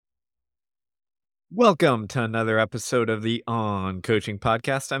Welcome to another episode of the On Coaching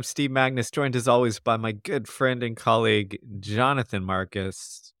Podcast. I'm Steve Magnus, joined as always by my good friend and colleague, Jonathan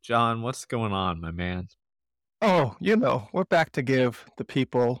Marcus. John, what's going on, my man? Oh, we're back to give the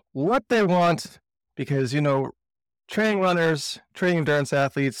people what they want because, training runners, training endurance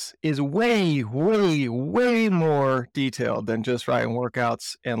athletes is way, way, way more detailed than just writing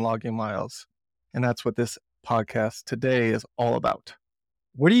workouts and logging miles. And that's what this podcast today is all about.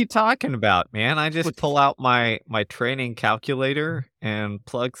 What are you talking about, man? I just What- pull out my training calculator and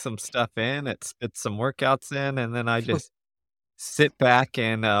plug some stuff in. It spits some workouts in, and then I just sit back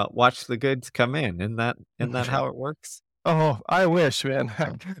and watch the goods come in. Isn't that how it works? Oh, I wish, man.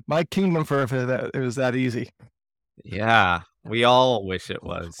 My kingdom for if it was that easy. Yeah, we all wish it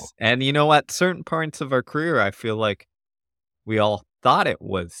was. And you know what? Certain points of our career, I feel like we all thought it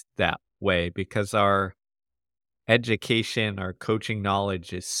was that way because our education, our coaching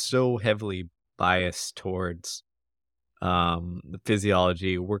knowledge is so heavily biased towards the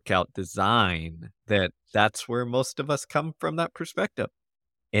physiology, workout design, that's where most of us come from that perspective.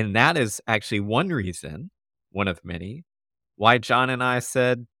 And that is actually one reason, one of many, why John and I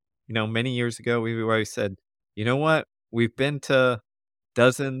said, many years ago, we always said, you know what? We've been to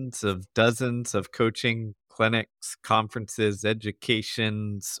dozens of coaching clinics, conferences,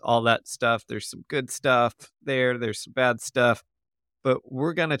 educations, all that stuff. There's some good stuff there. There's some bad stuff, but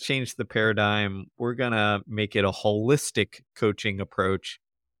we're going to change the paradigm. We're going to make it a holistic coaching approach.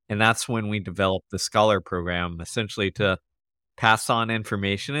 And that's when we developed the Scholar program, essentially to pass on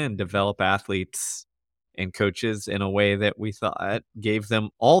information and develop athletes and coaches in a way that we thought gave them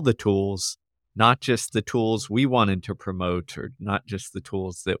all the tools, not just the tools we wanted to promote or not just the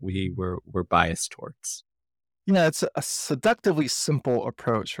tools that we were biased towards. Yeah, it's a seductively simple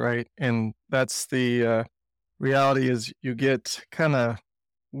approach, right? And that's the reality is you get kind of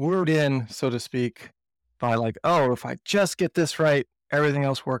word in, so to speak, by like, oh, if I just get this right, everything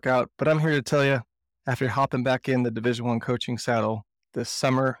else work out. But I'm here to tell you, after hopping back in the Division I coaching saddle this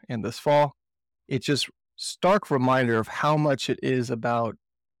summer and this fall, it's just stark reminder of how much it is about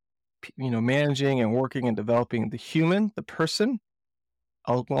managing and working and developing the human, the person,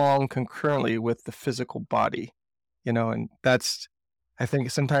 along concurrently with the physical body. And that's I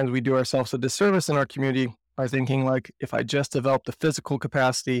think sometimes we do ourselves a disservice in our community by thinking like, if I just develop the physical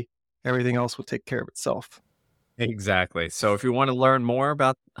capacity, everything else will take care of itself. Exactly. So if you want to learn more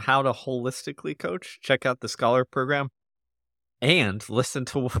about how to holistically coach, check out the Scholar program and listen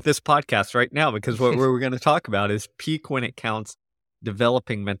to this podcast right now because what we're going to talk about is peak when it counts,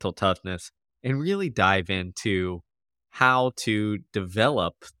 developing mental toughness, and really dive into how to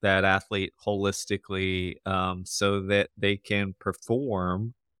develop that athlete holistically so that they can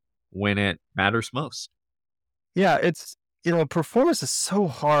perform when it matters most. Yeah, performance is so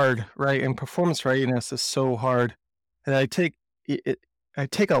hard, right? And performance readiness is so hard. And I take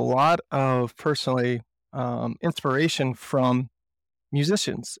a lot of personally inspiration from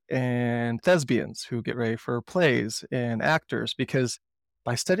musicians and thespians who get ready for plays and actors because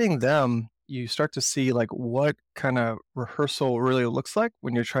by studying them, you start to see like what kind of rehearsal really looks like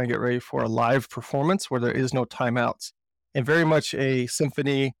when you're trying to get ready for a live performance where there is no timeouts. And very much a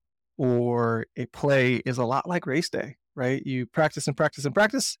symphony or a play is a lot like race day, right? You practice and practice and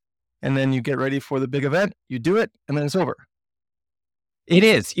practice, and then you get ready for the big event, you do it, and then it's over. It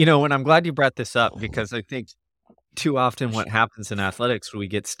is, and I'm glad you brought this up because I think too often what happens in athletics, we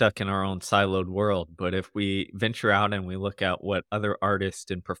get stuck in our own siloed world. But if we venture out and we look at what other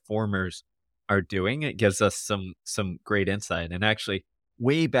artists and performers are doing, it gives us some great insight. And actually,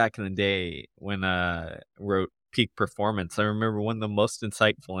 way back in the day when I wrote Peak Performance, I remember one of the most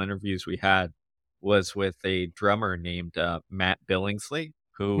insightful interviews we had was with a drummer named Matt Billingsley,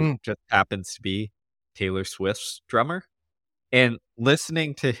 who Mm. just happens to be Taylor Swift's drummer. And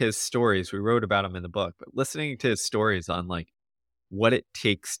listening to his stories, we wrote about him in the book, but listening to his stories on like what it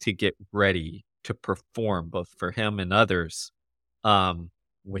takes to get ready to perform both for him and others,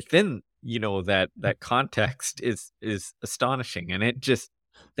 within, that context is astonishing. And it just,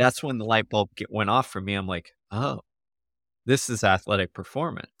 that's when the light bulb went off for me. I'm like, oh, this is athletic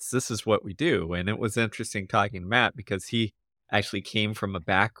performance. This is what we do. And it was interesting talking to Matt because he actually came from a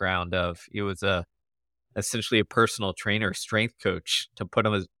background of, he was essentially a personal trainer, strength coach to put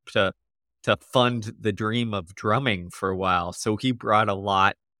him to fund the dream of drumming for a while. So he brought a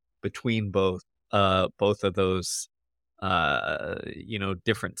lot between both of those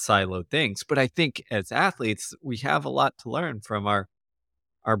different siloed things. But I think as athletes, we have a lot to learn from our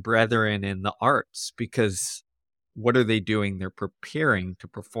brethren in the arts because what are they doing? They're preparing to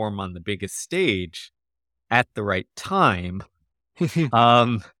perform on the biggest stage at the right time.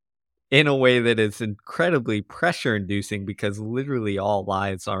 Um in a way that is incredibly pressure inducing because literally all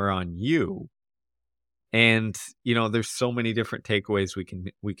eyes are on you. And, there's so many different takeaways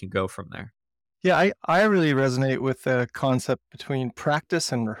we can go from there. Yeah, I really resonate with the concept between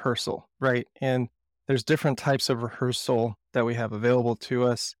practice and rehearsal, right? And there's different types of rehearsal that we have available to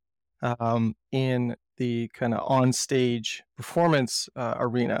us in the kind of on-stage performance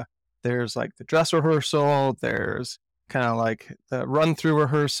arena. There's like the dress rehearsal, there's kind of like the run-through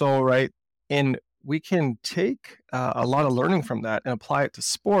rehearsal, right? And we can take a lot of learning from that and apply it to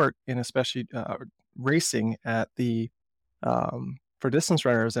sport, and especially racing at the for distance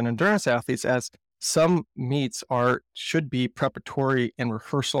runners and endurance athletes, as some meets should be preparatory and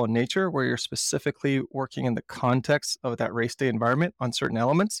rehearsal in nature, where you're specifically working in the context of that race day environment on certain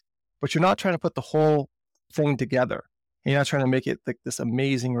elements, but you're not trying to put the whole thing together. You're not trying to make it like this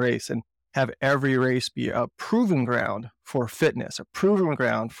amazing race and have every race be a proving ground for fitness, a proving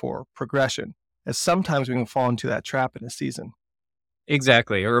ground for progression, as sometimes we can fall into that trap in a season.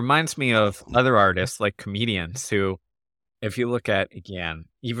 Exactly. It reminds me of other artists like comedians who, if you look at, again,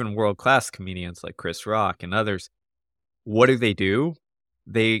 even world-class comedians like Chris Rock and others, what do?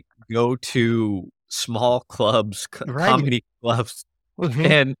 They go to small clubs, Right. comedy clubs, Hmm.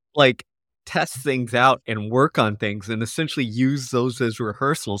 and, test things out and work on things and essentially use those as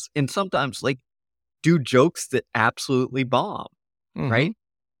rehearsals, and sometimes, do jokes that absolutely bomb, Hmm. right?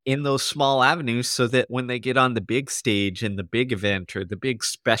 In those small avenues so that when they get on the big stage in the big event or the big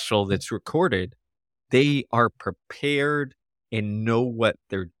special that's recorded, they are prepared and know what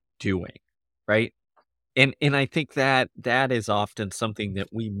they're doing, right? And I think that that is often something that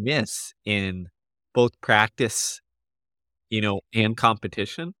we miss in both practice, and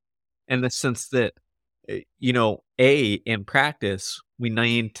competition, in the sense that, in practice, we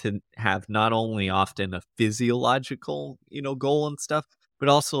need to have not only often a physiological, goal and stuff, but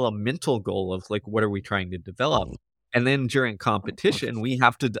also a mental goal of like, what are we trying to develop? And then during competition, we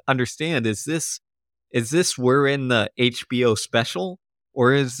have to understand, is this we're in the HBO special,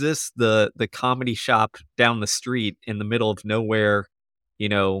 or is this the comedy shop down the street in the you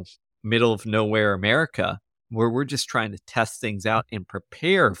know, middle of nowhere America, where we're just trying to test things out and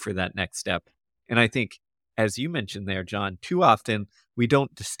prepare for that next step. And I think, as you mentioned there, John, too often we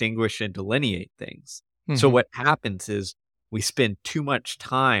don't distinguish and delineate things. So Hmm. what happens is we spend too much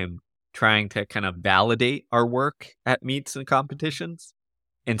time trying to kind of validate our work at meets and competitions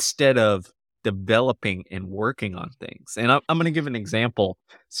instead of developing and working on things. And I'm going to give an example.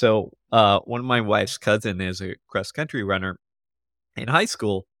 So, one of my wife's cousin is a cross country runner in high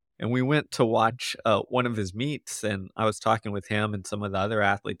school, and we went to watch one of his meets. And I was talking with him and some of the other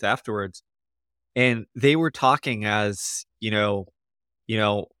athletes afterwards, and they were talking you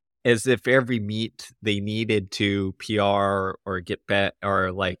know, as if every meet they needed to PR or get bet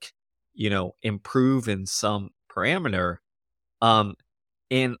or improve in some parameter. Um,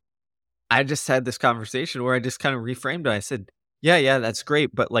 and I just had this conversation where I just kind of reframed it. I said, "Yeah, yeah, that's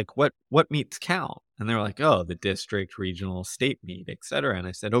great, but like what meets count?" And they were like, "Oh, the district, regional, state meet, etc." And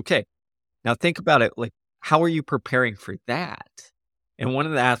I said, "Okay, now think about it. Like, how are you preparing for that?" And one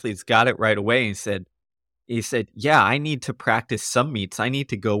of the athletes got it right away and he said, "Yeah, I need to practice some meets. I need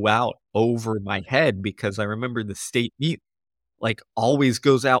to go out over my head because I remember the state meet always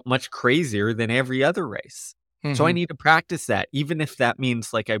goes out much crazier than every other race. So I Hmm. need to practice that, even if that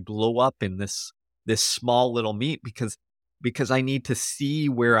means I blow up in this small little meet because I need to see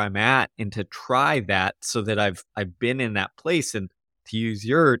where I'm at and to try that so that I've been in that place and to use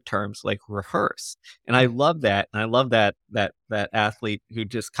your terms, rehearse." And I love that. And I love that athlete who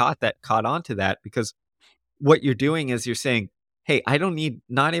just caught on to that because what you're doing is you're saying, "Hey, I don't need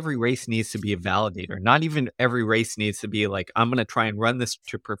not every race needs to be a validator. Not even every race needs to be like, I'm gonna try and run this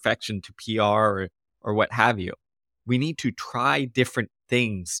to perfection to PR or what have you. We need to try different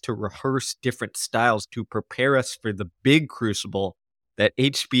things to rehearse different styles to prepare us for the big crucible, that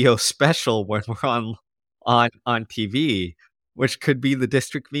HBO special when we're on TV, which could be the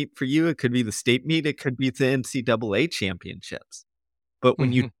district meet for you, it could be the state meet, it could be the NCAA championships." But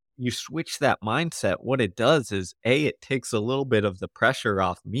when you Hmm. you switch that mindset, what it does is, A, it takes a little bit of the pressure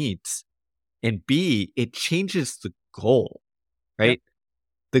off meets, and B, it changes the goal, Yep. right?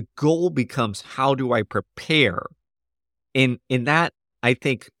 The goal becomes, how do I prepare? And that, I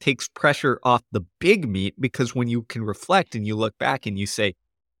think, takes pressure off the big meet because when you can reflect and you look back and you say,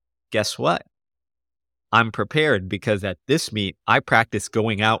 "Guess what? I'm prepared because at this meet, I practice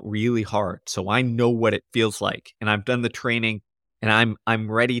going out really hard. So I know what it feels like. And I've done the training and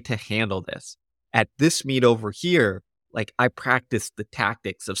I'm ready to handle this. At this meet over here, I practice the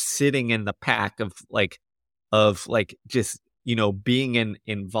tactics of sitting in the pack of just being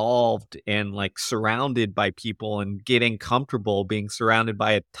involved and like surrounded by people and getting comfortable being surrounded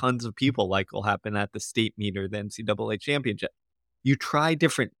by tons of people, like will happen at the state meet or the NCAA championship. You try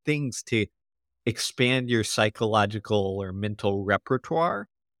different things to expand your psychological or mental repertoire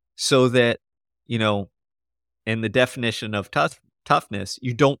so that, you know, in the definition of toughness,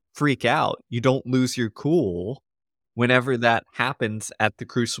 you don't freak out. You don't lose your cool whenever that happens at the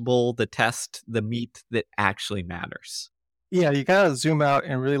crucible, the test, the meet that actually matters. Yeah, you gotta zoom out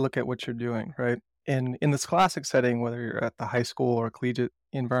and really look at what you're doing, right? And in this classic setting, whether you're at the high school or collegiate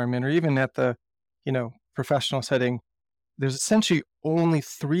environment, or even at the, professional setting, there's essentially only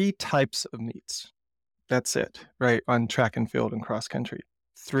three types of meets. That's it, right? On track and field and cross country.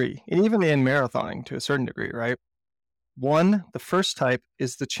 Three. And even in marathoning to a certain degree, right? One, the first type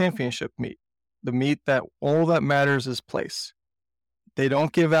is the championship meet, the meet that all that matters is place. They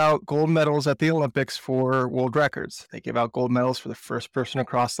don't give out gold medals at the Olympics for world records. They give out gold medals for the first person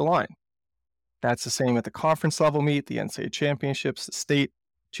across the line. That's the same at the conference level meet, the NCAA championships, the state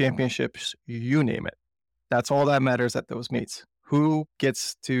championships, you name it. That's all that matters at those meets. Who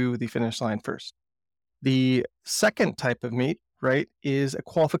gets to the finish line first? The second type of meet, right, is a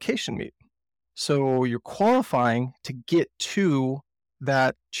qualification meet. So you're qualifying to get to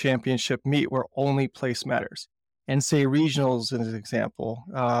that championship meet where only place matters. NCAA regionals, as an example,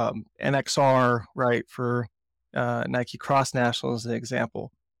 NXR, right, for Nike Cross Nationals, as an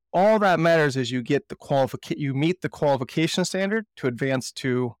example. All that matters is you get you meet the qualification standard to advance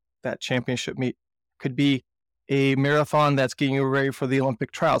to that championship meet. Could be a marathon that's getting you ready for the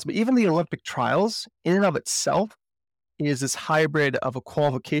Olympic trials, but even the Olympic trials, in and of itself, is this hybrid of a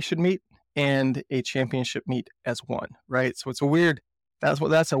qualification meet and a championship meet as one, right? So it's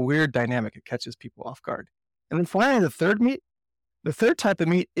that's a weird dynamic. It catches people off guard. And then finally, the third type of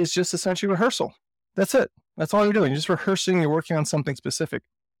meet is just essentially rehearsal. That's it. That's all you're doing. You're just rehearsing. You're working on something specific.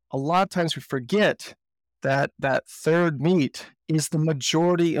 A lot of times we forget that that third meet is the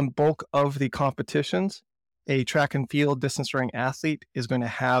majority and bulk of the competitions a track and field distance running athlete is going to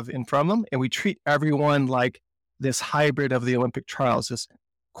have in front of them. And we treat everyone like this hybrid of the Olympic trials, this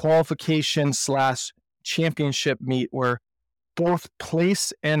qualification / championship meet where both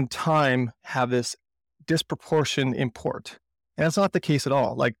place and time have this disproportionate import. And that's not the case at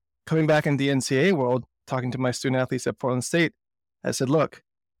all. Like coming back in the NCAA world, talking to my student athletes at Portland State, I said, look,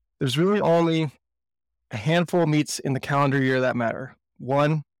 there's really only a handful of meets in the calendar year that matter.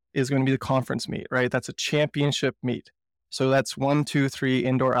 One is going to be the conference meet, right? That's a championship meet. So that's 1, 2, 3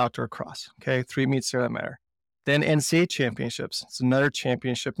 indoor, outdoor, cross. Okay, 3 meets there that matter. Then NCAA championships. It's another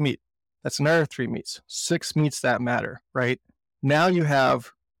championship meet. That's another 3 meets. 6 meets that matter, right? Now you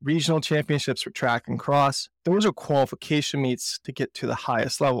have regional championships for track and cross. Those are qualification meets to get to the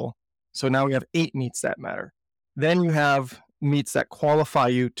highest level. So now we have 8 meets that matter. Then you have meets that qualify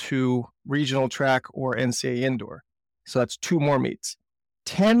you to regional track or NCAA indoor. So that's 2 more meets.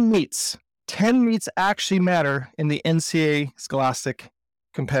 10 meets. 10 meets actually matter in the NCAA Scholastic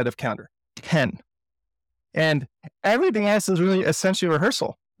competitive calendar. 10. And everything else is really essentially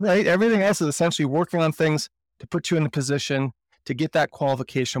rehearsal, right? Everything else is essentially working on things to put you in a position to get that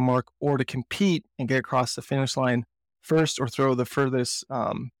qualification mark or to compete and get across the finish line first or throw the furthest,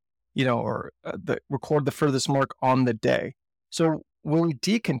 record the furthest mark on the day. So when we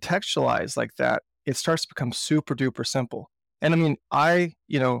decontextualize like that, it starts to become super duper simple. And I mean, I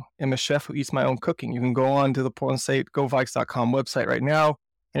am a chef who eats my own cooking. You can go on to the Portland State GoVikes.com website right now,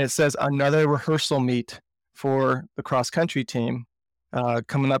 and it says another rehearsal meet for the cross country team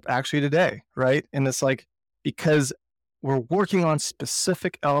coming up actually today, right? And it's like, because we're working on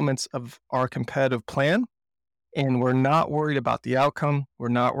specific elements of our competitive plan, and we're not worried about the outcome. We're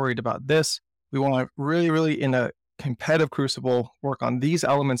not worried about this. We want to really, really, in a competitive crucible, work on these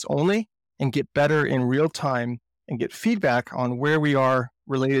elements only and get better in real time and get feedback on where we are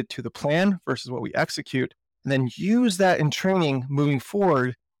related to the plan versus what we execute, and then use that in training moving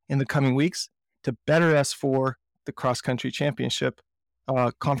forward in the coming weeks to better us for the cross-country championship,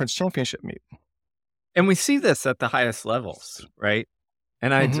 conference championship meet. And we see this at the highest levels, right?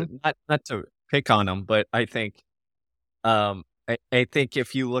 And not to pick on them, but I think I think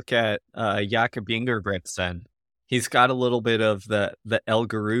if you look at Jakob Ingebrigtsen, he's got a little bit of the El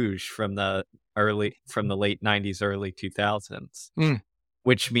Garouge from the late 90s, early 2000s,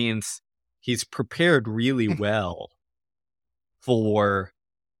 which means he's prepared really well for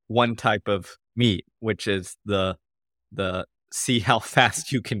one type of meet, which is the see how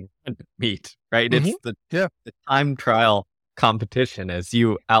fast you can run meet, right? It's the time trial competition, as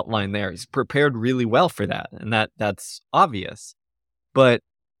you outlined there. He's prepared really well for that, and that's obvious. But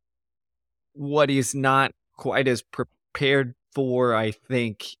what he's not quite as prepared for, I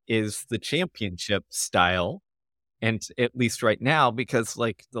think, is the championship style. And at least right now, because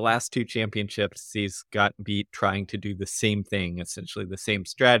like the last two championships, he's got beat trying to do the same thing, essentially the same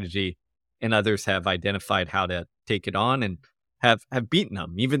strategy, and others have identified how to take it on and have beaten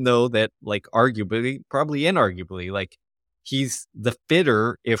him, even though that like arguably, probably inarguably, like he's the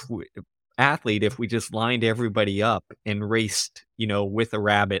fitter athlete if we just lined everybody up and raced, with a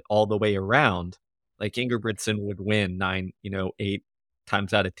rabbit all the way around. Like Ingebrigtsen would win 8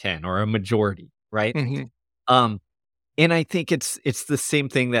 times out of 10 or a majority, right? Mhm. Um, and I think it's the same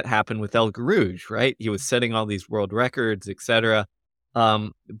thing that happened with El Garouge, right? He was setting all these world records, etcetera,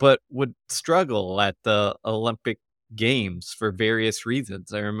 but would struggle at the Olympic Games for various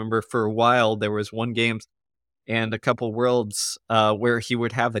reasons. I remember for a while there was one games and a couple worlds, where he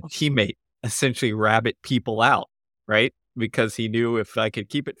would have a teammate essentially rabbit people out, right? Because he knew if I could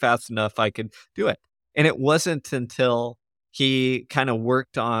keep it fast enough, I could do it. And it wasn't until he kind of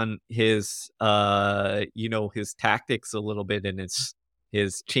worked on his tactics a little bit and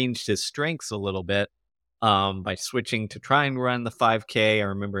his changed his strengths a little bit, by switching to try and run the 5K. I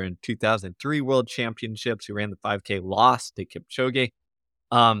remember in 2003 World Championships, he ran the 5K, lost to Kipchoge,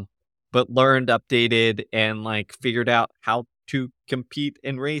 um, but learned, updated, and like figured out how to compete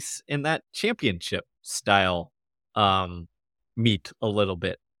and race in that championship style um, meet a little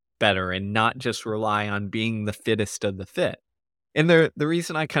bit better and not just rely on being the fittest of the fit. And the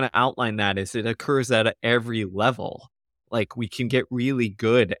reason I kind of outline that is it occurs at every level. Like we can get really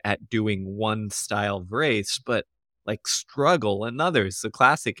good at doing one style of race, but like struggle in others. The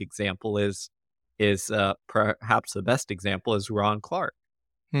classic example is perhaps the best example is Ron Clark,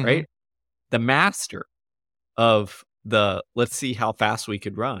 Mhm. right? The master of the let's see how fast we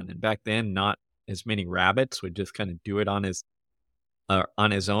could run. And back then, not as many rabbits would just kind of do it on his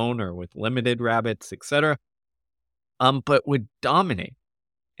own or with limited rabbits, etc. But would dominate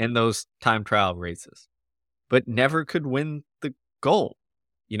in those time trial races, but never could win the gold,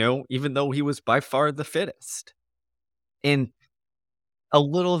 even though he was by far the fittest. And a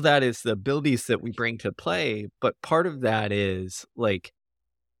little of that is the abilities that we bring to play, but part of that is like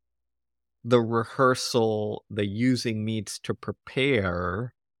the rehearsal, the using meets to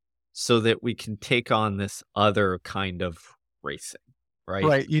prepare so that we can take on this other kind of racing, right?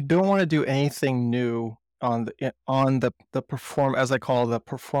 Right, you don't wanna do anything new on the perform as I call the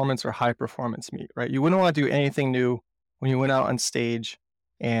performance or high performance meet, right? You wouldn't wanna do anything new when you went out on stage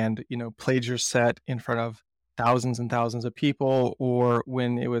and, played your set in front of thousands and thousands of people, or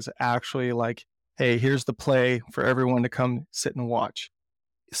when it was actually like, "Hey, here's the play for everyone to come sit and watch."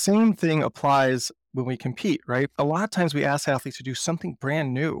 Same thing applies when we compete, right? A lot of times we ask athletes to do something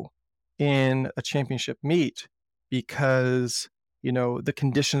brand new in a championship meet because, the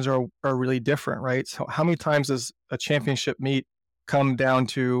conditions are really different, right? So how many times does a championship meet come down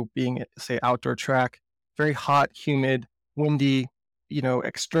to being at, say, outdoor track, very hot, humid, windy,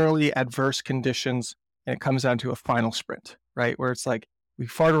 externally adverse conditions, and it comes down to a final sprint, right? Where it's like we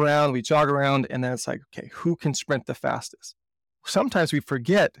fart around, we jog around, and then it's like, okay, who can sprint the fastest? Sometimes we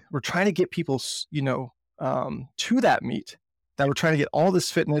forget we're trying to get people, to that meet, that we're trying to get all this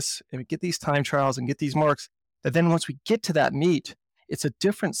fitness and we get these time trials and get these marks. That then once we get to that meet, it's a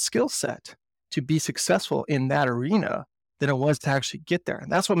different skill set to be successful in that arena than it was to actually get there.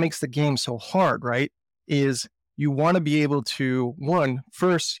 And that's what makes the game so hard, right? Is you want to be able to, one,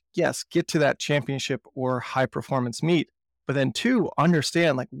 first, yes, get to that championship or high performance meet, but then two,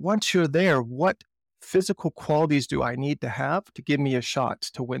 understand like once you're there, what physical qualities do I need to have to give me a shot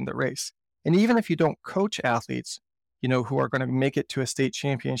to win the race? And even if you don't coach athletes, who are going to make it to a state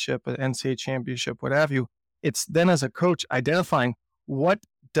championship, an NCAA championship, what have you, it's then as a coach identifying what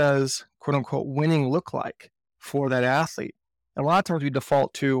does quote unquote winning look like for that athlete. And a lot of times we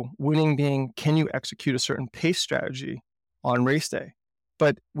default to winning being can you execute a certain pace strategy on race day?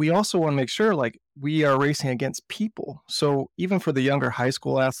 But we also want to make sure like we are racing against people. So even for the younger high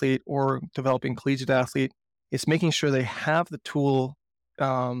school athlete or developing collegiate athlete, it's making sure they have the tool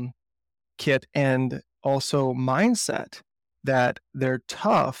um, kit and also mindset that they're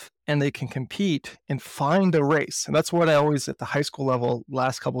tough and they can compete and find a race. And that's what I always at the high school level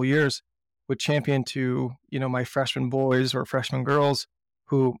last couple of years would champion to, my freshman boys or freshman girls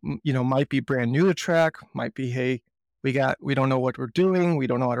who, might be brand new to track, might be, hey, we don't know what we're doing, we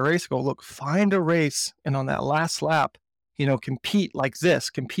don't know how to race. Go, look, find a race and on that last lap, compete like this,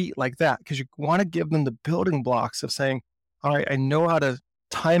 compete like that. Because you want to give them the building blocks of saying, all right, I know how to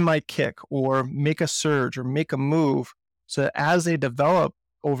time my kick or make a surge or make a move so that as they develop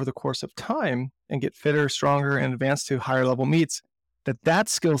over the course of time and get fitter, stronger, and advance to higher level meets, that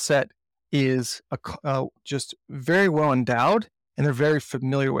skill set is just very well endowed and they're very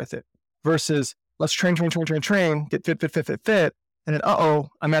familiar with it versus let's train, train, train, train, train, get fit, fit, fit, fit, fit. And then,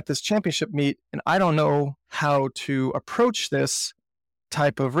 I'm at this championship meet and I don't know how to approach this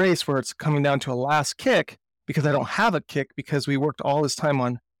type of race where it's coming down to a last kick because I don't have a kick because we worked all this time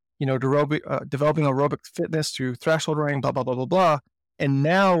on, developing aerobic fitness through threshold running, blah, blah, blah, blah, blah. And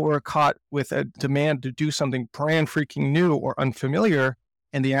now we're caught with a demand to do something brand freaking new or unfamiliar,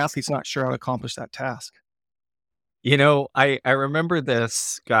 and the athlete's not sure how to accomplish that task. I remember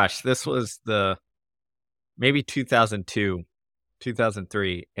this, gosh, this was the maybe 2002,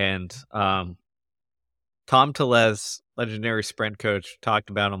 2003, and Tom Tellez, legendary sprint coach, talked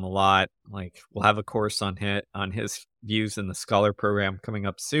about him a lot. Like, we'll have a course on his views in the Scholar program coming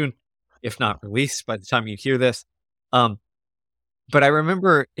up soon, if not released by the time you hear this. Um, but I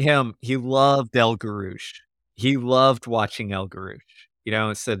remember him, he loved El Garouche. He loved watching El Garouche.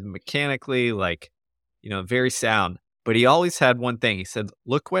 It said mechanically, like, very sound. But he always had one thing. He said,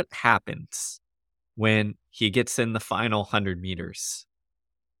 look what happens when he gets in the final 100 meters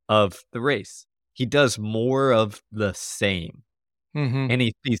of the race. He does more of the same. Mm-hmm. And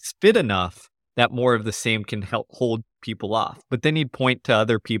he's fit enough that more of the same can help hold people off. But then he'd point to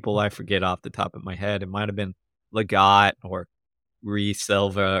other people, I forget off the top of my head. It might have been Legat or Reese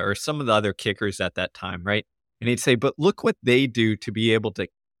Silva or some of the other kickers at that time, right? And he'd say, but look what they do to be able to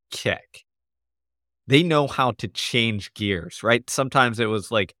kick. They know how to change gears, right? Sometimes it was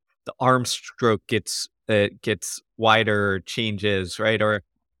like the arm stroke gets wider or changes, right? Or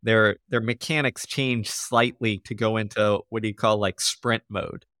their mechanics change slightly to go into what do you call like sprint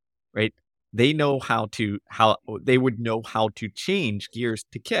mode, right? They know how they would know how to change gears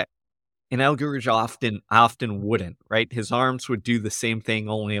to kick. And El Guruj often wouldn't, right? His arms would do the same thing,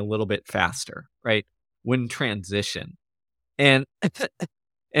 only a little bit faster, right? Wouldn't transition. And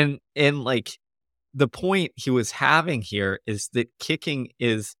and like the point he was having here is that kicking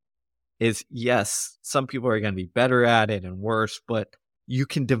is yes, some people are going to be better at it and worse, but you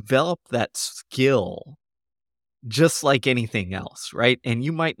can develop that skill just like anything else, right? And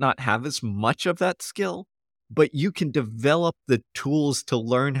you might not have as much of that skill, but you can develop the tools to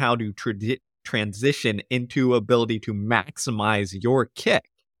learn how to transition into ability to maximize your kick,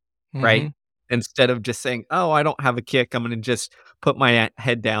 right? Mm-hmm. Instead of just saying, "Oh, I don't have a kick. I'm going to just put my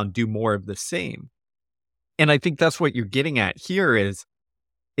head down, do more of the same." And I think that's what you're getting at here is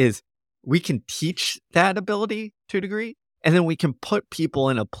we can teach that ability to a degree, and then we can put people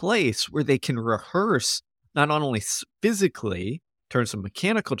in a place where they can rehearse not only physically in terms of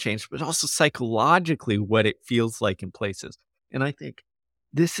mechanical change, but also psychologically what it feels like in places. And I think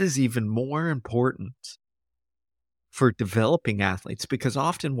this is even more important for developing athletes because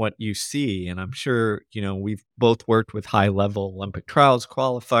often what you see, and I'm sure, we've both worked with high level Olympic trials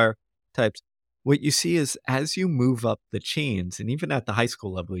qualifier types. What you see is as you move up the chains, and even at the high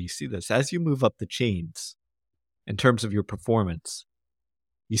school level, you see this, as you move up the chains in terms of your performance,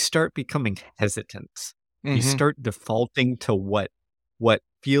 you start becoming hesitant. You Mm-hmm. start defaulting to what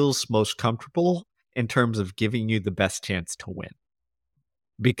feels most comfortable in terms of giving you the best chance to win.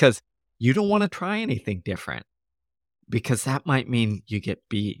 Because you don't want to try anything different, because that might mean you get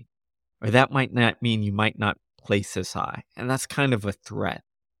beat, or that might not mean you might not place as high. And that's kind of a threat,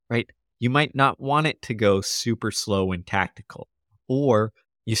 right? You might not want it to go super slow and tactical. Or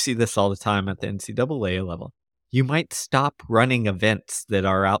you see this all the time at the NCAA level. You might stop running events that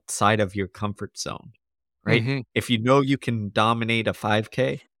are outside of your comfort zone, right? Mm-hmm. If you know you can dominate a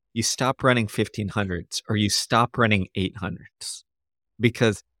 5K, you stop running 1500s or you stop running 800s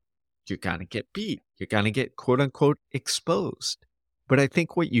because you're going to get beat. You're going to get quote unquote exposed. But I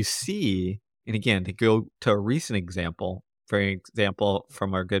think what you see, and again, to go to a recent example, for example,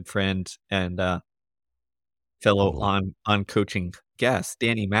 from our good friend and fellow on coaching guest,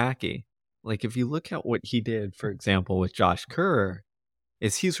 Danny Mackey, like if you look at what he did, for example, with Josh Kerr,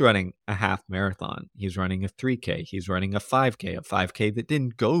 is he's running a half marathon. He's running a 3K. He's running a 5K that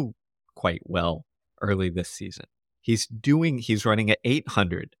didn't go quite well early this season. He's running an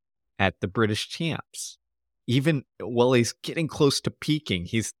 800 at the British champs. Even while he's getting close to peaking,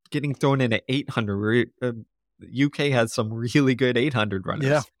 he's getting thrown in at 800. UK has some really good 800 Yeah.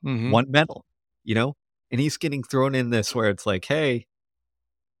 runners, Mm-hmm. one medal, and he's getting thrown in this where it's like, hey,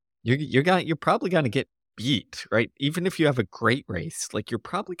 you're probably going to get beat, right? Even if you have a great race, like you're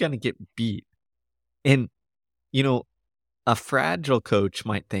probably going to get beat. And, you know, a fragile coach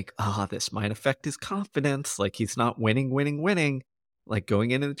might think, this might affect his confidence. Like he's not winning, like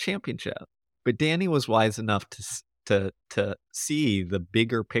going into the championship. But Danny was wise enough to see the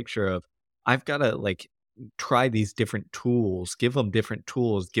bigger picture of I've got to like try these different tools, give them different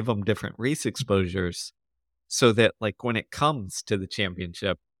tools, give them different race exposures so that like when it comes to the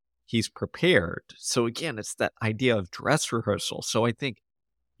championship, he's prepared. So again, it's that idea of dress rehearsal. So I think,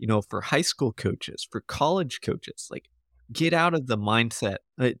 for high school coaches, for college coaches, like get out of the mindset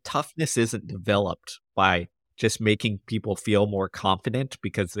that toughness isn't developed by just making people feel more confident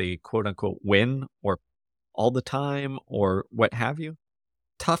because they quote unquote win or all the time or what have you.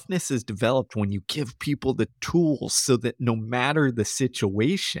 Toughness is developed when you give people the tools so that no matter the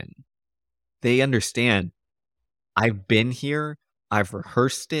situation, they understand I've been here, I've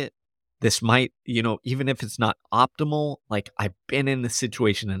rehearsed it. This might, even if it's not optimal, like I've been in the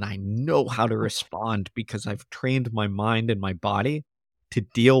situation and I know how to respond because I've trained my mind and my body to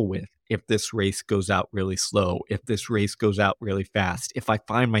deal with if this race goes out really slow, if this race goes out really fast, if I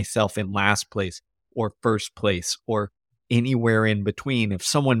find myself in last place or first place or anywhere in between, if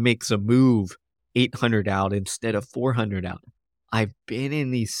someone makes a move 800 out instead of 400 out. I've been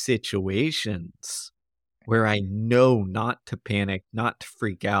in these situations where I know not to panic, not to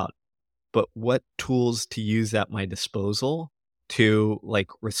freak out, but what tools to use at my disposal to like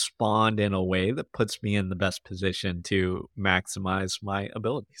respond in a way that puts me in the best position to maximize my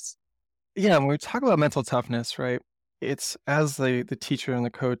abilities. Yeah, when we talk about mental toughness, right? It's as the teacher and the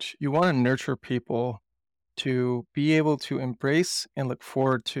coach, you want to nurture people to be able to embrace and look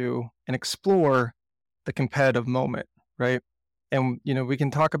forward to and explore the competitive moment, right? And we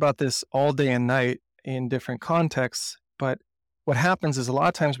can talk about this all day and night in different contexts, but what happens is a lot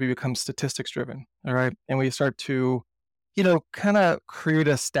of times we become statistics driven, all right? And we start to, kind of create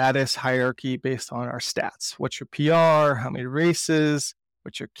a status hierarchy based on our stats. What's your PR? How many races?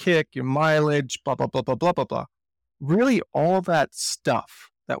 What's your kick? Your mileage? Blah, blah, blah, blah, blah, blah, blah. Really, all that stuff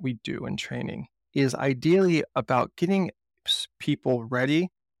that we do in training is ideally about getting people ready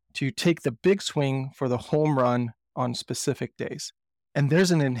to take the big swing for the home run on specific days. And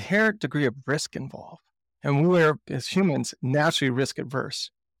there's an inherent degree of risk involved. And we are, as humans, naturally risk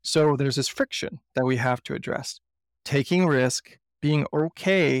adverse. So there's this friction that we have to address. Taking risk, being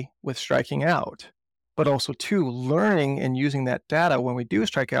okay with striking out, but also, too, learning and using that data when we do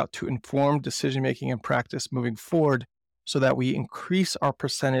strike out to inform decision making and practice moving forward so that we increase our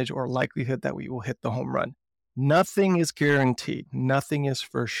percentage or likelihood that we will hit the home run. Nothing is guaranteed, nothing is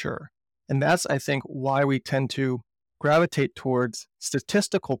for sure. And that's, I think, why we tend to gravitate towards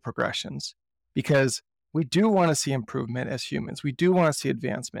statistical progressions, because we do want to see improvement as humans. We do want to see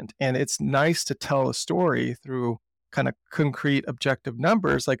advancement. And it's nice to tell a story through kind of concrete, objective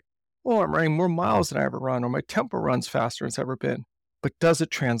numbers like, oh, I'm running more miles than I ever run, or my tempo runs faster than it's ever been. But does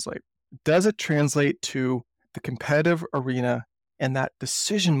it translate? Does it translate to the competitive arena and that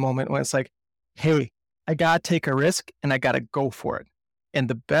decision moment when it's like, hey, I got to take a risk and I got to go for it? And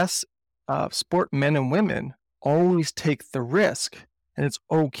the best sport men and women always take the risk. And it's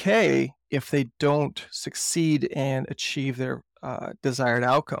okay if they don't succeed and achieve their desired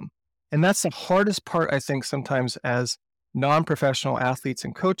outcome. And that's the hardest part, I think, sometimes as non-professional athletes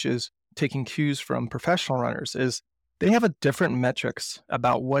and coaches taking cues from professional runners is they have a different metrics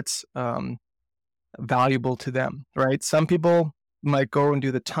about what's valuable to them, right? Some people might go and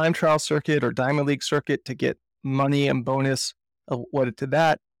do the time trial circuit or Diamond League circuit to get money and bonus wedded to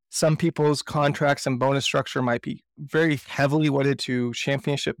that. Some people's contracts and bonus structure might be very heavily wedded to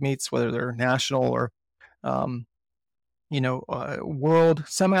championship meets, whether they're national or, world.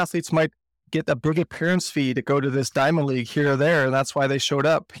 Some athletes might get a big appearance fee to go to this Diamond League here or there, and that's why they showed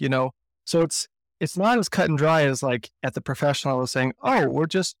up, So it's not as cut and dry as like at the professional level saying, oh, we're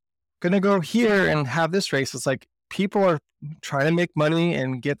just going to go here and have this race. It's like people are trying to make money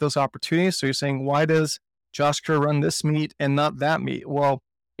and get those opportunities. So you're saying, why does Josh Kerr run this meet and not that meet? Well,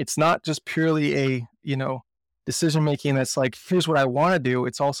 it's not just purely a, decision making that's like, here's what I want to do.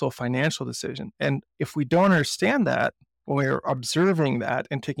 It's also a financial decision. And if we don't understand that, when we're observing that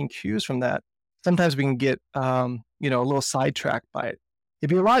and taking cues from that, sometimes we can get, a little sidetracked by it.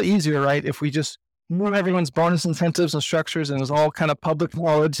 It'd be a lot easier, right, if we just knew everyone's bonus incentives and structures and it was all kind of public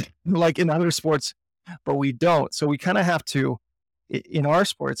knowledge, like in other sports, but we don't. So we kind of have to, in our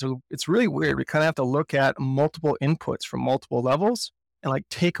sports, it's really weird. We kind of have to look at multiple inputs from multiple levels and like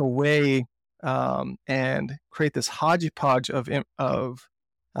take away and create this hodgepodge of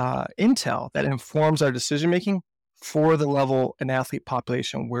intel that informs our decision making for the level and athlete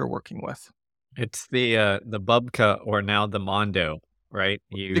population we're working with. It's the Bubka or now the Mondo, right?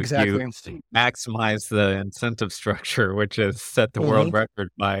 You Exactly. maximize the incentive structure, which has set the world record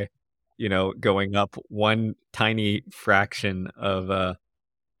by, going up one tiny fraction of a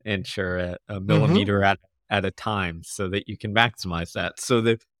inch or a millimeter at a time so that you can maximize that. So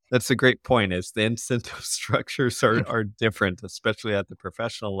That's a great point, is the incentive structures are different, especially at the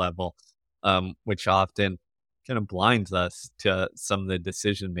professional level, which often kind of blinds us to some of the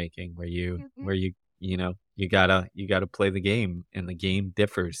decision making where you gotta play the game, and the game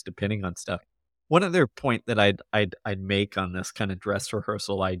differs depending on stuff. One other point that I'd make on this kind of dress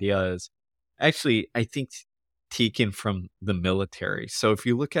rehearsal idea is actually, I think, taken from the military. So if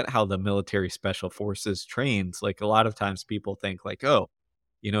you look at how the military special forces trains, like a lot of times people think like, oh,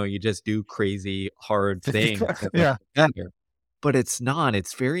 you just do crazy hard things and they'll Yeah. get better. But it's not.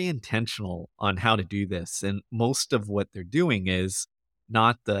 It's very intentional on how to do this. And most of what they're doing is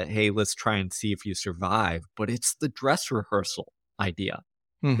not the, hey, let's try and see if you survive, but it's the dress rehearsal idea.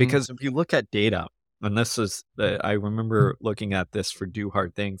 Hmm. Because if you look at data, and this is I remember looking at this for Do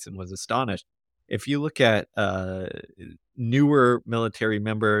Hard Things and was astonished. If you look at newer military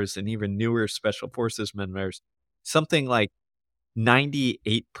members and even newer special forces members, something like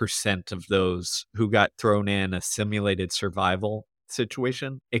 98% of those who got thrown in a simulated survival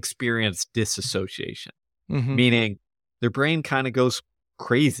situation experienced disassociation, Hmm. meaning their brain kind of goes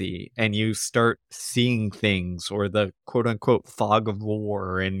crazy and you start seeing things, or the quote unquote fog of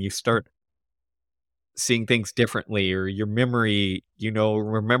war, and you start seeing things differently, or your memory,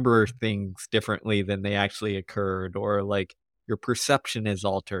 remember things differently than they actually occurred, or like your perception is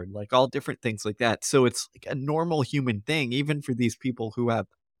altered, like all different things like that. So it's like a normal human thing, even for these people who have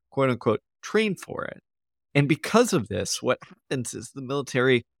quote unquote trained for it. And because of this, what happens is the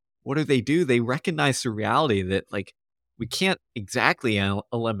military, what do? They recognize the reality that, like, we can't exactly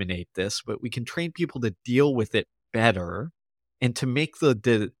eliminate this, but we can train people to deal with it better, and to make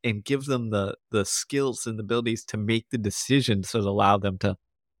and give them the skills and abilities to make the decisions that allow them to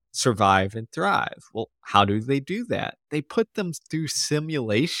survive and thrive. Well, how do they do that? They put them through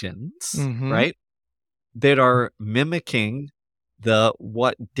simulations, Hmm. right? That are mimicking the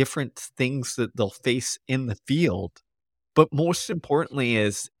what different things that they'll face in the field. But most importantly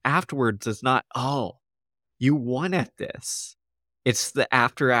is afterwards is not, oh, you won at this. It's the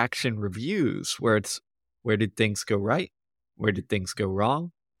after action reviews where it's, where did things go right? Where did things go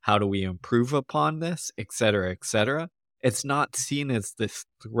wrong? How do we improve upon this? Et cetera, et cetera. It's not seen as this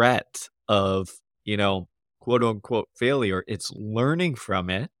threat of, quote unquote failure. It's learning from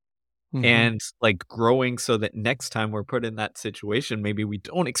it Hmm. and like growing so that next time we're put in that situation, maybe we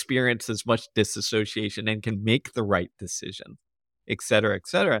don't experience as much disassociation and can make the right decision, et cetera, et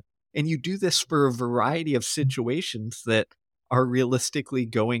cetera. And you do this for a variety of situations that are realistically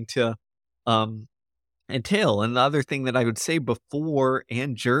going to um, entail. And the other thing that I would say before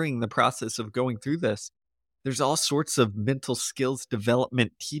and during the process of going through this, there's all sorts of mental skills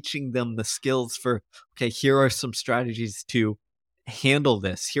development, teaching them the skills for, okay, here are some strategies to handle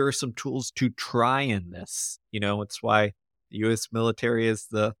this. Here are some tools to try in this. It's why the US military is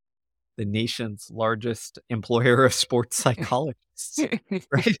the nation's largest employer of sports psychologists,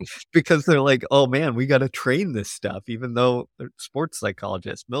 right? Because they're like, oh man, we got to train this stuff, even though they're sports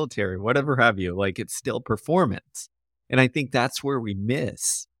psychologists, military, whatever have you. Like, it's still performance. And I think that's where we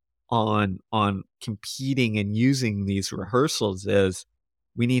miss on competing and using these rehearsals is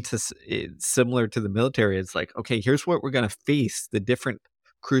we need to similar to the military. It's like, okay, here's what we're going to face, the different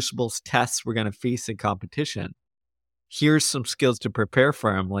crucibles tests we're going to face in competition. Here's some skills to prepare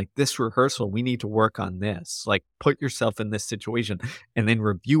for them. Like, this rehearsal, we need to work on this. Like, put yourself in this situation and then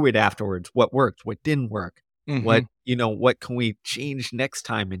review it afterwards. What worked? What didn't work? Hmm. What can we change next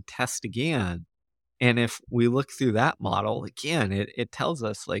time and test again? And if we look through that model, again, it tells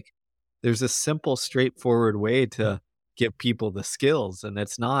us like there's a simple, straightforward way to give people the skills. And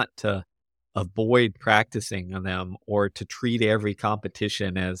it's not to avoid practicing on them or to treat every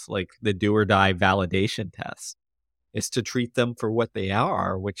competition as like the do or die validation test. Is to treat them for what they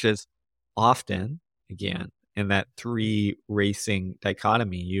are, which is often, again, in that three racing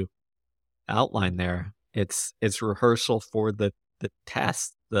dichotomy you outlined there. It's rehearsal for the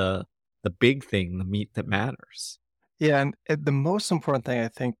test, the big thing, the meat that matters. Yeah, and the most important thing I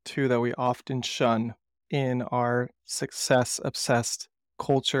think too that we often shun in our success-obsessed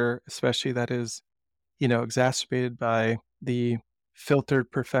culture, especially that is, exacerbated by the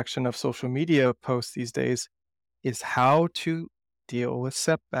filtered perfection of social media posts these days, is how to deal with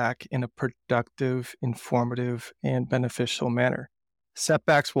setback in a productive, informative, and beneficial manner.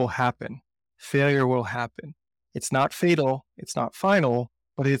 Setbacks will happen. Failure will happen. It's not fatal, it's not final,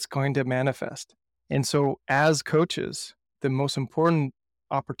 but it's going to manifest. And so, as coaches, the most important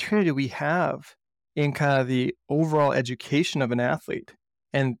opportunity we have in kind of the overall education of an athlete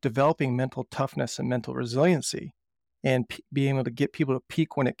and developing mental toughness and mental resiliency and being able to get people to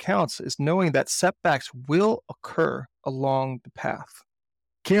peak when it counts is knowing that setbacks will occur along the path.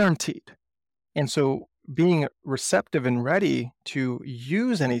 guaranteed. And so being receptive and ready to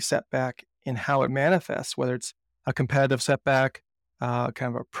use any setback in how it manifests, whether it's a competitive setback, kind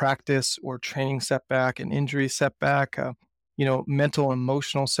of a practice or training setback, an injury setback, mental,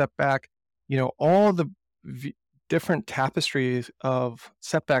 emotional setback, all the v- different tapestries of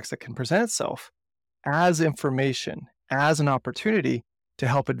setbacks that can present itself as information, as an opportunity to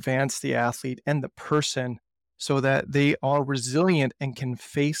help advance the athlete and the person so that they are resilient and can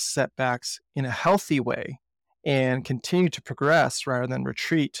face setbacks in a healthy way and continue to progress rather than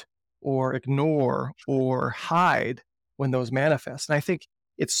retreat or ignore or hide when those manifest. And I think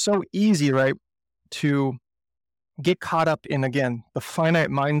it's so easy, right, to get caught up in, again, the finite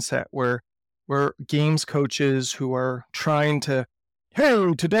mindset where we're games coaches who are trying to,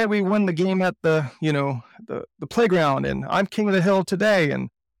 hey, today we won the game at the playground and I'm king of the hill today and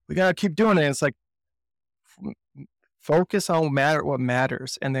we got to keep doing it. It's like, focus on what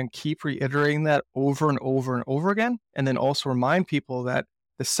matters and then keep reiterating that over and over and over again. And then also remind people that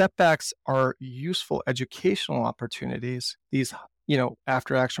the setbacks are useful educational opportunities. These,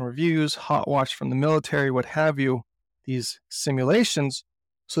 after action reviews, hot watch from the military, what have you, these simulations,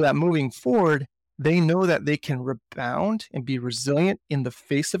 so that moving forward, they know that they can rebound and be resilient in the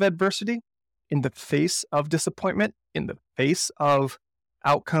face of adversity, in the face of disappointment, in the face of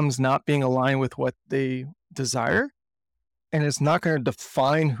outcomes not being aligned with what they desire. And it's not going to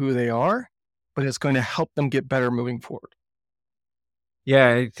define who they are, but it's going to help them get better moving forward.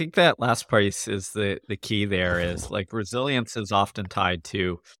 Yeah, I think that last piece is the key there is, like, resilience is often tied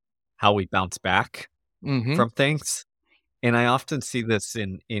to how we bounce back Mhm. from things, and I often see this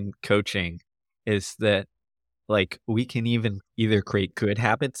in coaching is that, like, we can even either create good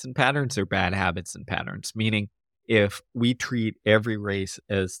habits and patterns or bad habits and patterns, meaning if we treat every race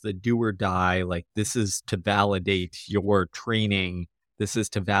as the do or die, like, this is to validate your training, this is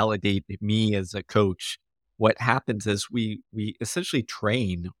to validate me as a coach, what happens is we essentially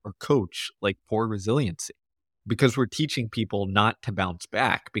train or coach, like, for resiliency because we're teaching people not to bounce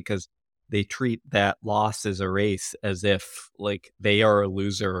back because they treat that loss as a race as if, like, they are a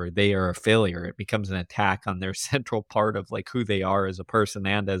loser or they are a failure. It becomes an attack on their central part of, like, who they are as a person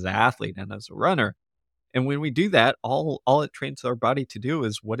and as an athlete and as a runner. And when we do that, all it trains our body to do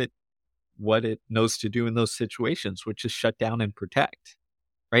is what it knows to do in those situations, which is shut down and protect,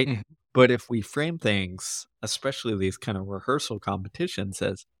 right? Mhm. But if we frame things, especially these kind of rehearsal competitions,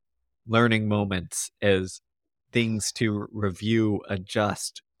 as learning moments, as things to review,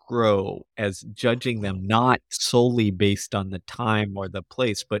 adjust, grow, as judging them not solely based on the time or the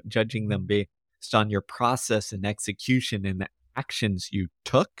place, but judging them based on your process and execution and the actions you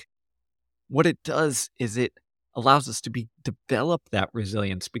took, what it does is it allows us to develop that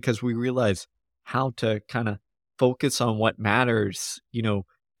resilience because we realize how to kind of focus on what matters,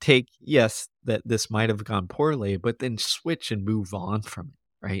 take, yes, that this might have gone poorly, but then switch and move on from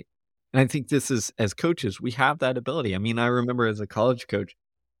it, right? And I think this is, as coaches, we have that ability. I mean, I remember as a college coach,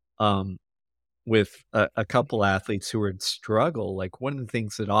 um, with a couple athletes who would struggle, like one of the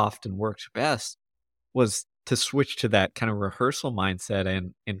things that often works best was to switch to that kind of rehearsal mindset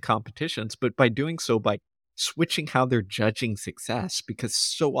and in competitions, but by doing so, by switching how they're judging success, because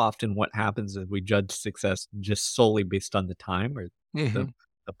so often what happens is we judge success just solely based on the time or the Mhm.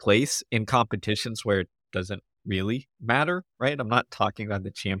 the place in competitions where it doesn't really matter, right? I'm not talking about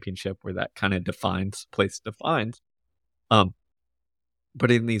the championship where that kind of defines. Um,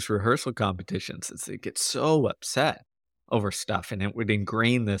 but in these rehearsal competitions, they get so upset over stuff, and it would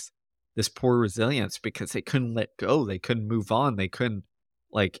ingrain this poor resilience because they couldn't let go, they couldn't move on, they couldn't,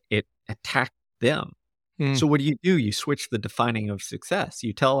 like, it attacked them. Mm. So what do? You switch the defining of success.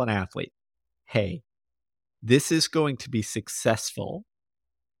 You tell an athlete, "Hey, this is going to be successful.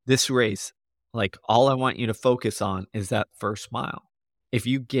 This race, like, all I want you to focus on is that first mile. If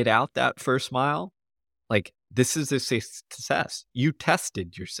you get out that first mile, like, this is a success. You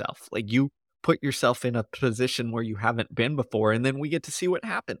tested yourself. Like, you put yourself in a position where you haven't been before, and then we get to see what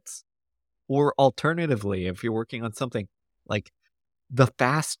happens." Or alternatively, if you're working on something like the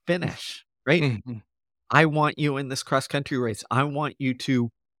fast finish, right? Mhm. I want you in this cross country race. I want you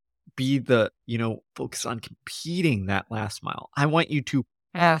to be focus on competing that last mile. I want you to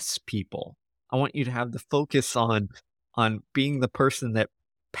pass people. I want you to have the focus on being the person that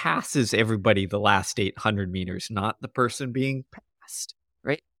passes everybody the last 800 meters, not the person being passed,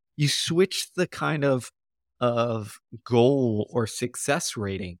 right? You switch the kind of goal or success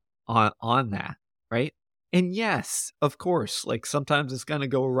rating on that, right? And yes, of course, like sometimes it's going to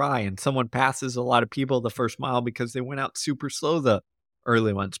go awry and someone passes a lot of people the first mile because they went out super slow the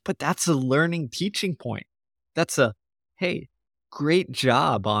early ones, but that's a learning teaching point. That's a, hey, great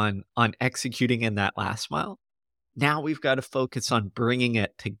job on executing in that last mile. Now we've got to focus on bringing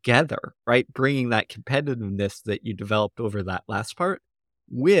it together, right? Bringing that competitiveness that you developed over that last part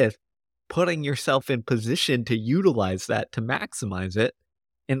with putting yourself in position to utilize that to maximize it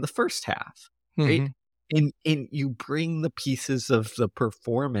in the first half, right? Mhm. And you bring the pieces of the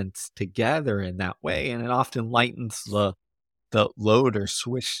performance together in that way, and it often lightens the load or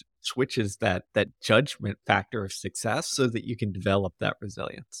switches that judgment factor of success so that you can develop that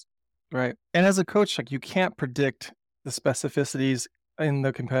resilience. Right. And as a coach, like you can't predict the specificities in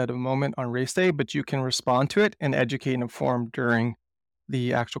the competitive moment on race day, but you can respond to it and educate and inform during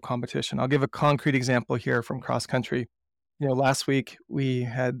the actual competition. I'll give a concrete example here from cross country. Last week we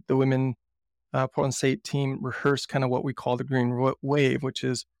had the women Portland State team rehearse kind of what we call the wave, which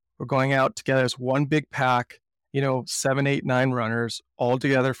is we're going out together as one big pack, 7, 8, 9 runners all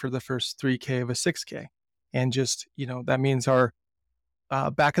together for the first 3K of a 6K. And just, that means our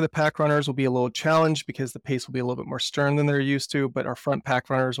back of the pack runners will be a little challenged because the pace will be a little bit more stern than they're used to, but our front pack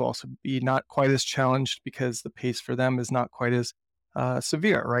runners will also be not quite as challenged because the pace for them is not quite as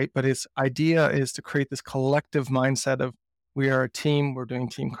severe, right? But its idea is to create this collective mindset of we are a team, we're doing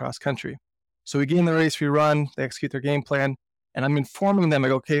team cross country. So we get in the race, we run, they execute their game plan, and I'm informing them, I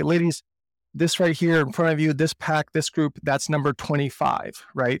go, okay, ladies, this right here in front of you, this pack, this group, that's number 25,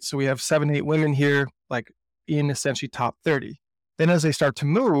 right? So we have 7, 8 women here, like in essentially top 30. Then as they start to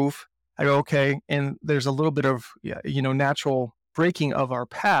move, I go, okay, and there's a little bit of, natural breaking of our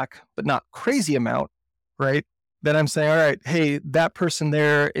pack, but not crazy amount, right? Then I'm saying, all right, hey, that person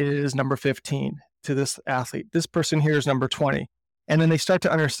there is number 15 to this athlete. This person here is number 20. And then they start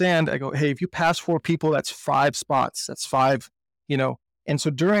to understand, I go, hey, if you pass 4 people, that's 5 spots. That's 5, And so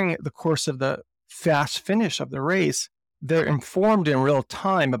during the course of the fast finish of the race, they're informed in real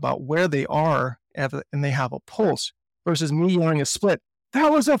time about where they are and they have a pulse versus me yelling a split.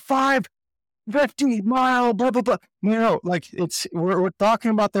 That was a 550-mile, blah, blah, blah. Like we're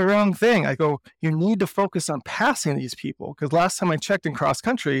talking about the wrong thing. I go, you need to focus on passing these people because last time I checked in cross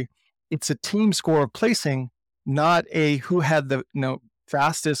country, it's a team score of placing, not a who had the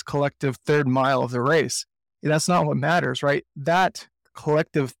fastest collective third mile of the race. That's not what matters, right? That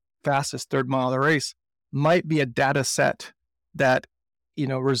collective fastest third mile of the race might be a data set that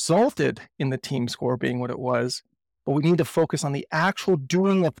resulted in the team score being what it was. But we need to focus on the actual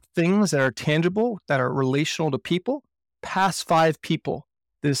doing of things that are tangible, that are relational to people, past 5 people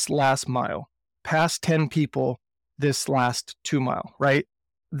this last mile, past 10 people this last 2 mile, right?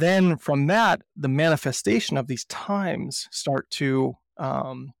 Then from that, the manifestation of these times start to,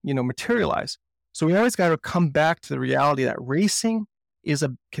 materialize. So we always got to come back to the reality that racing is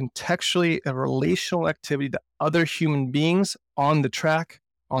contextually a relational activity to other human beings on the track,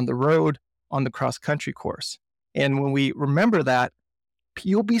 on the road, on the cross-country course. And when we remember that,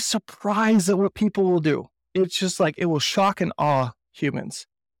 you'll be surprised at what people will do. It's just like it will shock and awe humans.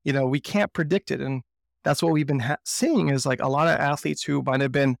 We can't predict it. And that's what we've been seeing is like a lot of athletes who might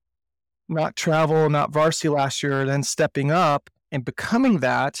have been not travel, not varsity last year, then stepping up and becoming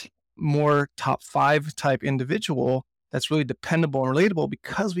that more top 5 type individual that's really dependable and relatable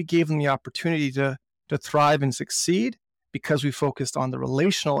because we gave them the opportunity to thrive and succeed because we focused on the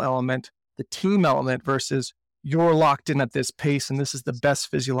relational element, the team element versus you're locked in at this pace and this is the best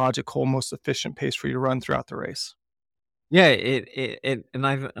physiological, most efficient pace for you to run throughout the race. Yeah, and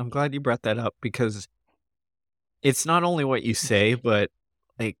I'm glad you brought that up because it's not only what you say, but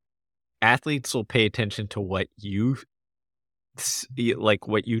like athletes will pay attention to what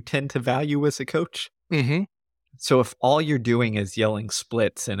what you tend to value as a coach. Mm-hmm. So if all you're doing is yelling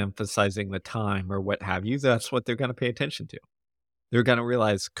splits and emphasizing the time or what have you, that's what they're going to pay attention to. They're going to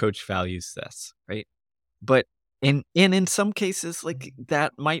realize coach values this, right? But in some cases, like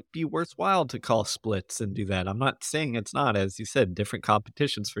that might be worthwhile to call splits and do that. I'm not saying it's not, as you said, different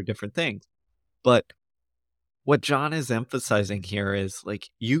competitions for different things. But what John is emphasizing here is like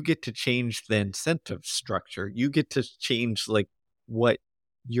you get to change the incentive structure. You get to change like what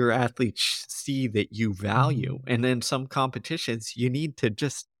your athletes see that you value. And in some competitions, you need to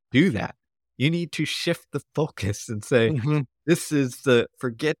just do that. You need to shift the focus and say, Mm-hmm. this is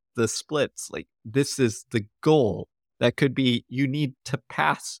forget the splits. Like this is the goal. That could be you need to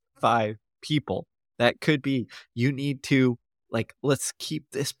pass 5 people. That could be you need to let's keep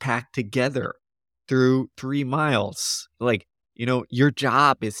this pack together through 3 miles. Your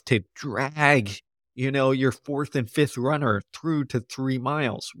job is to drag, your 4th and 5th runner through to 3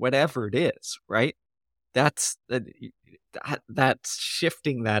 miles, whatever it is, right? That's that's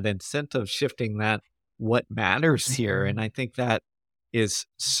shifting that incentive, shifting that what matters here. And I think that is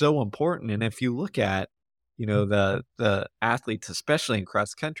so important. And if you look at, the athletes, especially in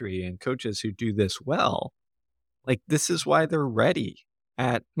cross country, and coaches who do this well, like, this is why they're ready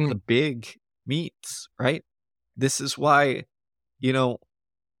at the Mm, big meets, right? This is why, you know,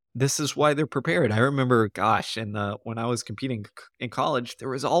 this is why they're prepared. I remember, gosh, when I was competing in college, there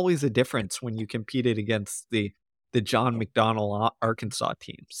was always a difference when you competed against the John McDonnell Arkansas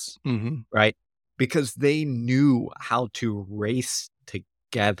teams, mhm. right? Because they knew how to race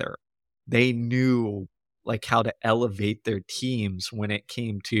together. They knew, like, how to elevate their teams when it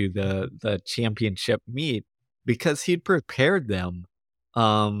came to the championship meet, because he'd prepared them,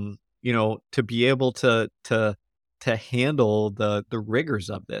 to be able to handle the rigors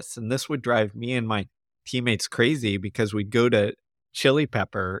of this. And this would drive me and my teammates crazy, because we'd go to Chili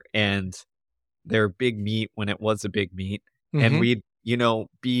Pepper and their big meet, when it was a big meet, and Mhm. we'd,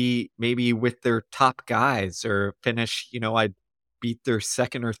 be maybe with their top guys, or finish, I'd beat their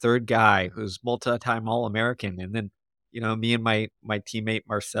second or third guy who's multi-time All-American. And then, me and my teammate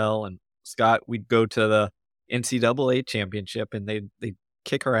Marcel and Scott, we'd go to the NCAA championship, and they'd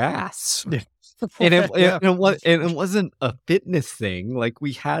kick our ass. Yeah. And Yeah. it wasn't a fitness thing. Like,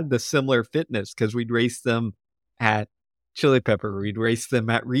 we had the similar fitness, because 'cause we'd race them at Chili Pepper, we'd race them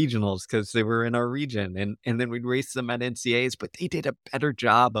at regionals, because they were in our region, and then we'd race them at NCAAs, but they did a better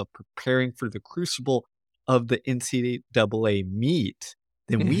job of preparing for the crucible of the NCAA meet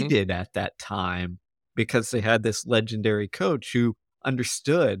than we Mhm. did at that time, because they had this legendary coach who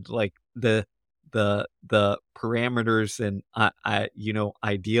understood, like, the parameters and,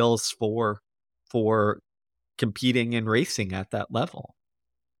 ideals for competing and racing at that level.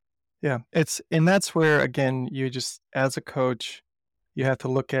 Yeah, and that's where, again, you just as a coach, you have to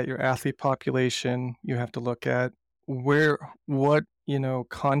look at your athlete population, you have to look at what,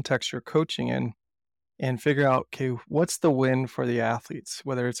 context you're coaching in, and figure out, okay, what's the win for the athletes?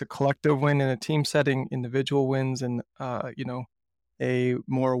 Whether it's a collective win in a team setting, individual wins in, a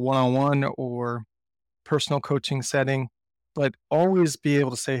more one-on-one or personal coaching setting, but always be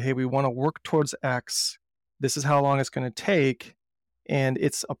able to say, hey, we want to work towards X. This is how long it's going to take. And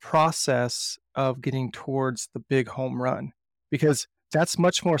it's a process of getting towards the big home run, because that's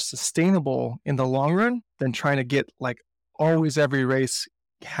much more sustainable in the long run than trying to get like always every race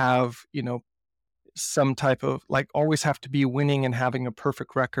have, some type of like always have to be winning and having a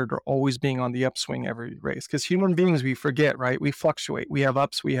perfect record, or always being on the upswing every race. Because human beings, we forget, right? We fluctuate. We have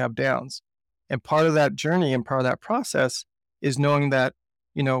ups, we have downs. And part of that journey and part of that process is knowing that,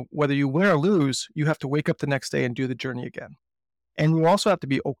 whether you win or lose, you have to wake up the next day and do the journey again. And you also have to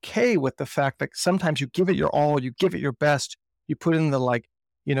be okay with the fact that sometimes you give it your all, you give it your best, you put in the like,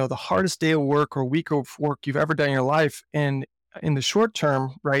 the hardest day of work or week of work you've ever done in your life. And in the short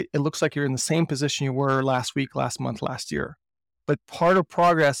term, right, it looks like you're in the same position you were last week, last month, last year. But part of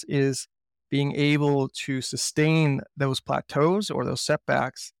progress is being able to sustain those plateaus or those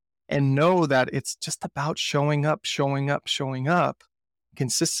setbacks, and know that it's just about showing up, showing up, showing up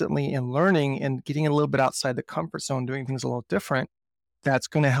consistently, and learning and getting a little bit outside the comfort zone, doing things a little different. That's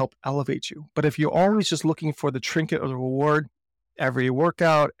going to help elevate you. But if you're always just looking for the trinket or the reward, every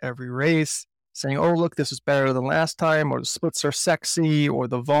workout, every race, saying, oh, look, this is better than last time, or the splits are sexy, or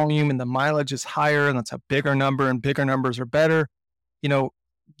the volume and the mileage is higher, and that's a bigger number, and bigger numbers are better, you know,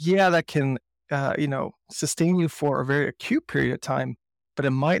 yeah, that can, sustain you for a very acute period of time, but it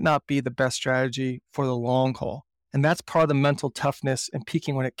might not be the best strategy for the long haul. And that's part of the mental toughness and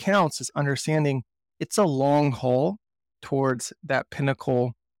peaking when it counts, is understanding it's a long haul towards that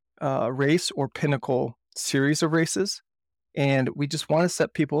pinnacle race or pinnacle series of races. And we just want to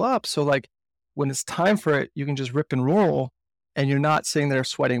set people up so, like, when it's time for it, you can just rip and roll, and you're not sitting there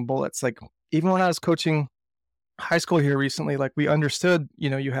sweating bullets. Like, even when I was coaching high school here recently, like, we understood,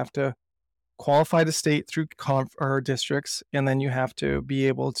 you have to qualify to state through or districts, and then you have to be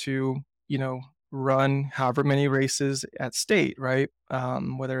able to, run however many races at state, right?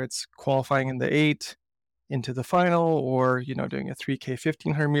 Whether it's qualifying in the 8 into the final, or, doing a 3K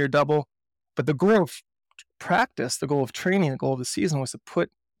 1,500 meter double. But the goal of practice, the goal of training, the goal of the season was to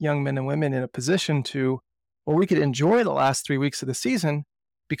put young men and women in a position to, where we could enjoy the last 3 weeks of the season,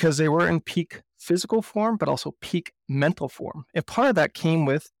 because they were in peak physical form, but also peak mental form. And part of that came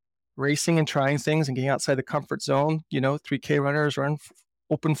with racing and trying things and getting outside the comfort zone. 3K runners run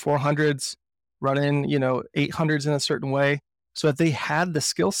open 400s, running, 800s in a certain way, so that they had the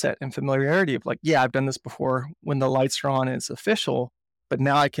skill set and familiarity of like, yeah, I've done this before when the lights are on and it's official, but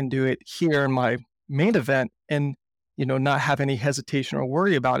now I can do it here in my main event, and, not have any hesitation or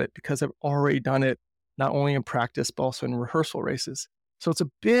worry about it, because I've already done it, not only in practice, but also in rehearsal races. So it's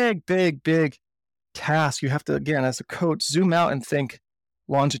a big, big, big task. You have to, again, as a coach, zoom out and think,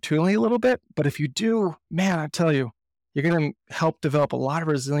 longitudinally a little bit. But if you do, man, I tell you, you're going to help develop a lot of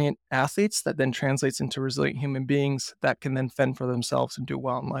resilient athletes that then translates into resilient human beings that can then fend for themselves and do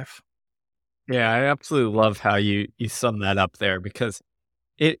well in life. Yeah, I absolutely love how you sum that up there because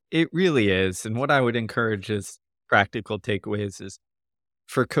it really is. And what I would encourage is practical takeaways is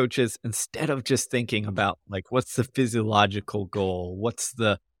for coaches, instead of just thinking about like what's the physiological goal, what's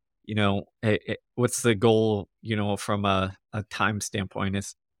the what's the goal, from a time standpoint,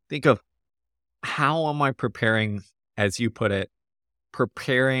 is think of how am I preparing, as you put it,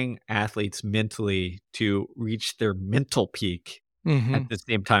 preparing athletes mentally to reach their mental peak at Hmm. the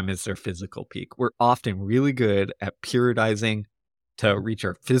same time as their physical peak. We're often really good at periodizing to reach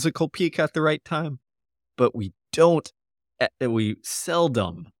our physical peak at the right time, but we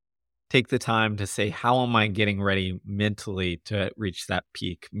seldom take the time to say, how am I getting ready mentally to reach that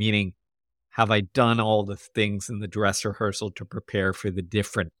peak? Meaning, have I done all the things in the dress rehearsal to prepare for the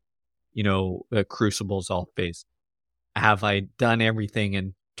different, crucibles I'll face? Have I done everything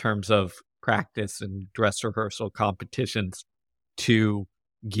in terms of practice and dress rehearsal competitions to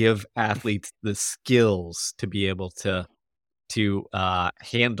give athletes the skills to be able to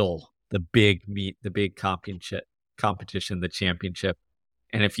handle the big meet, the big competition, the championship?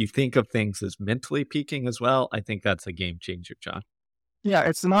 And if you think of things as mentally peaking as well, I think that's a game changer, John. Yeah,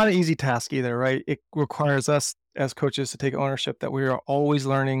 it's not an easy task either, right? It requires us as coaches to take ownership that we are always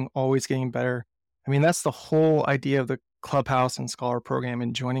learning, always getting better. I mean, that's the whole idea of the clubhouse and scholar program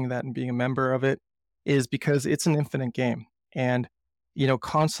and joining that and being a member of it is because it's an infinite game. And,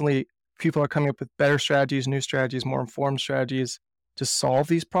 constantly people are coming up with better strategies, new strategies, more informed strategies to solve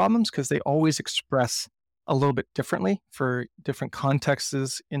these problems because they always express a little bit differently for different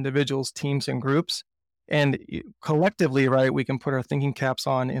contexts, individuals, teams, and groups. And collectively, right, we can put our thinking caps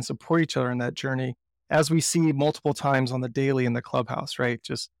on and support each other in that journey as we see multiple times on the daily in the clubhouse, right?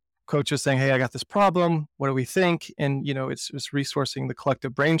 Just coaches saying, hey, I got this problem. What do we think? And, it's resourcing the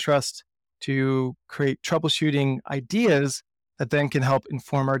collective brain trust to create troubleshooting ideas that then can help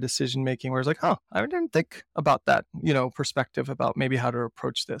inform our decision making. Where it's like, oh, I didn't think about that, perspective about maybe how to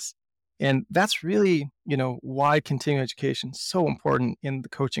approach this. And that's really, why continuing education is so important in the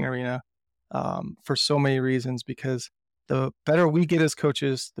coaching arena for so many reasons because the better we get as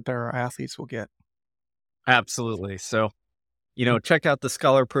coaches, the better our athletes will get. Absolutely. So, check out the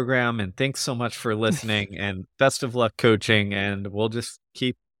Scholar program, and thanks so much for listening, and best of luck coaching, and we'll just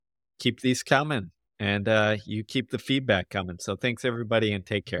keep these coming, and you keep the feedback coming. So thanks everybody, and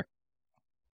take care.